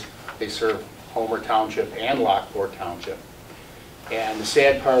families. They serve Homer Township and Lockport Township. And the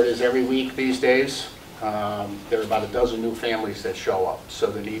sad part is every week these days, there are about a dozen new families that show up. So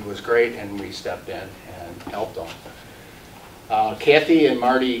the need was great, and we stepped in and helped them. Kathy and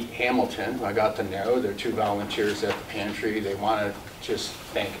Marty Hamilton, who I got to know, they're two volunteers at the pantry. They want to just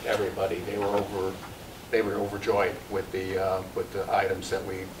thank everybody. They were overjoyed with the items that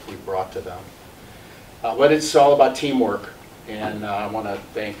we brought to them. But it's all about teamwork, and I want to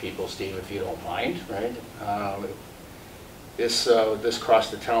thank people, Steve, if you don't mind, right? This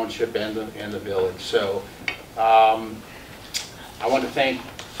crossed the township and the village. So I want to thank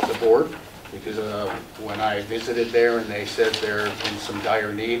the board, because when I visited there and they said they're in some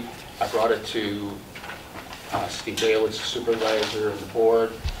dire need, I brought it to Steve Bayless, the supervisor, and the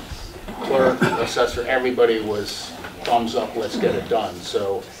board, clerk, assessor. Everybody was thumbs up, let's get it done.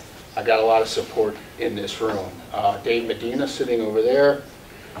 So I got a lot of support in this room. Dave Medina sitting over there.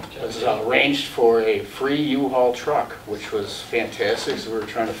 was arranged for a free U-Haul truck, which was fantastic. So we were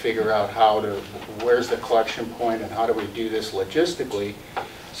trying to figure out where's the collection point and how do we do this logistically.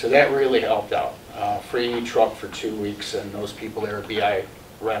 So that really helped out. Free truck for 2 weeks, and those people there at BI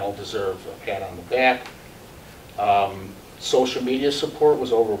Rental deserve a pat on the back. Social media support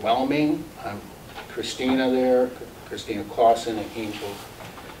was overwhelming. Christina there, Christina Clausen and Angel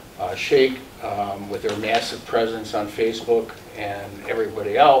Shake, with their massive presence on Facebook, and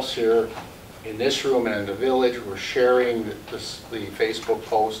everybody else here in this room and in the village were sharing the Facebook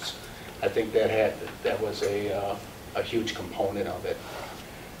posts. I think that was a huge component of it.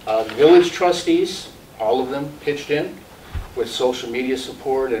 The village trustees, all of them pitched in with social media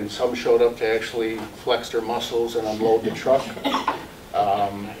support, and some showed up to actually flex their muscles and unload the truck.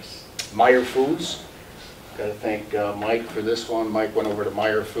 Meyer Foods, got to thank Mike for this one. Mike went over to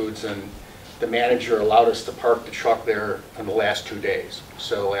Meyer Foods, and the manager allowed us to park the truck there in the last 2 days.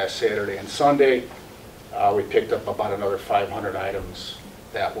 So last Saturday and Sunday, we picked up about another 500 items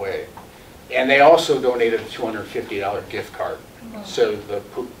that way. And they also donated a $250 gift card, so the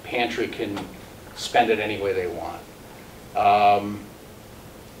pantry can spend it any way they want.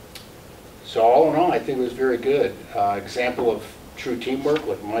 So all in all, I think it was very good. Example of true teamwork,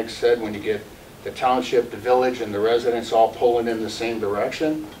 like Mike said, when you get the township, the village, and the residents all pulling in the same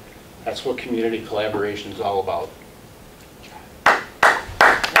direction. That's what community collaboration is all about.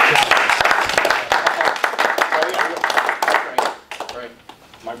 Right.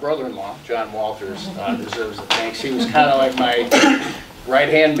 My brother-in-law, John Walters, deserves the thanks. He was kind of like my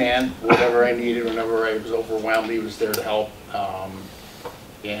right-hand man. Whatever I needed, whenever I was overwhelmed, he was there to help. I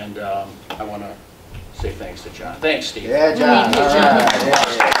want to say thanks to John. Thanks, Steve. Yeah, John. Thank you, All John. right.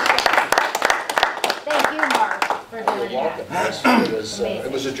 Thank you, Mark, for doing You're that. welcome.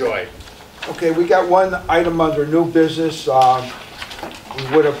 It was a joy. Okay, we got one item under new business. We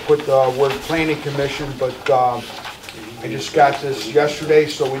would have put the word planning commission, but I just got this yesterday,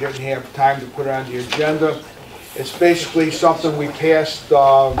 so we didn't have time to put it on the agenda. It's basically something we passed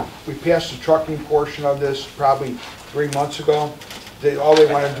the trucking portion of this probably 3 months ago. All they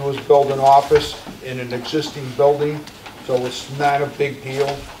want to do is build an office in an existing building, so it's not a big deal.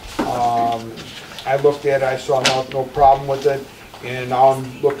 I looked at it, I saw no problem with it, and now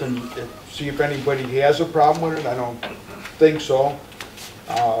I'm looking to see if anybody has a problem with it. I don't think so.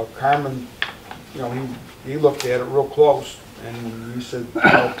 Carmen, he looked at it real close, and he said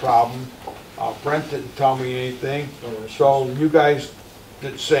no problem. Brent didn't tell me anything, so you guys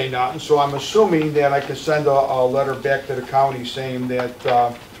didn't say nothing, so I'm assuming that I can send a letter back to the county saying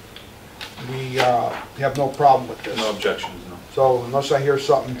that we have no problem with this. No objections, no. So unless I hear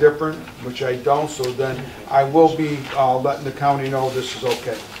something different, which I don't, so then I will be letting the county know this is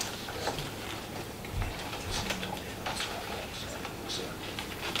okay.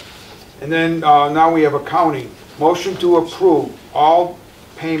 And then now we have accounting. Motion to approve all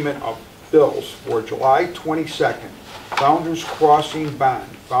payment of bills for July 22nd. Founders Crossing Bond,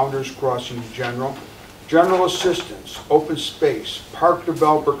 Founders Crossing General, General Assistance, Open Space, Park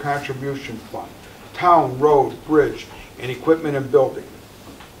Developer Contribution Fund, Town, Road, Bridge, and Equipment and Building.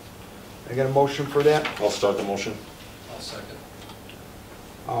 I get a motion for that? I'll start the motion. I'll second.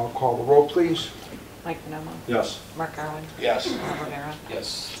 I'll call the roll, please. Mike Pennella? Yes. Mark Garland? Yes. Rob Rivera? Yes.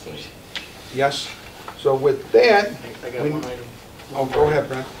 Steve? Yes. So with that, I got one item. oh, go ahead,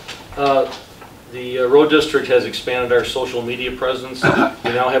 Brent. The road district has expanded our social media presence.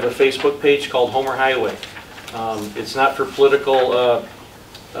 We now have a Facebook page called Homer Highway. It's not for political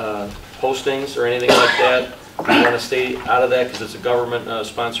postings or anything like that. We want to stay out of that because it's a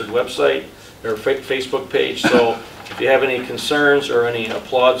government-sponsored website or Facebook page. So if you have any concerns or any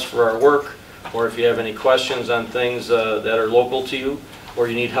applause for our work, or if you have any questions on things that are local to you, or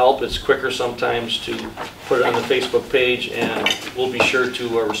you need help, it's quicker sometimes to put it on the Facebook page, and we'll be sure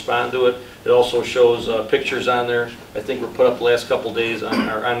to respond to it. It also shows pictures on there. I think we're put up the last couple days on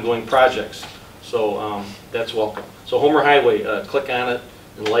our ongoing projects. So that's welcome. So Homer Highway, click on it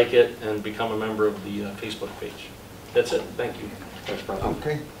and like it and become a member of the Facebook page. That's it. Thank you. Thanks, Brent.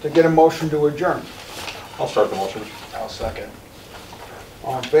 Okay, to get a motion to adjourn. I'll start the motion. I'll second.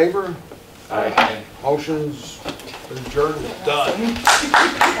 All in favor? Aye. Motion's adjourned, done.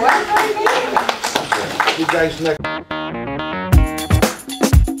 You guys next.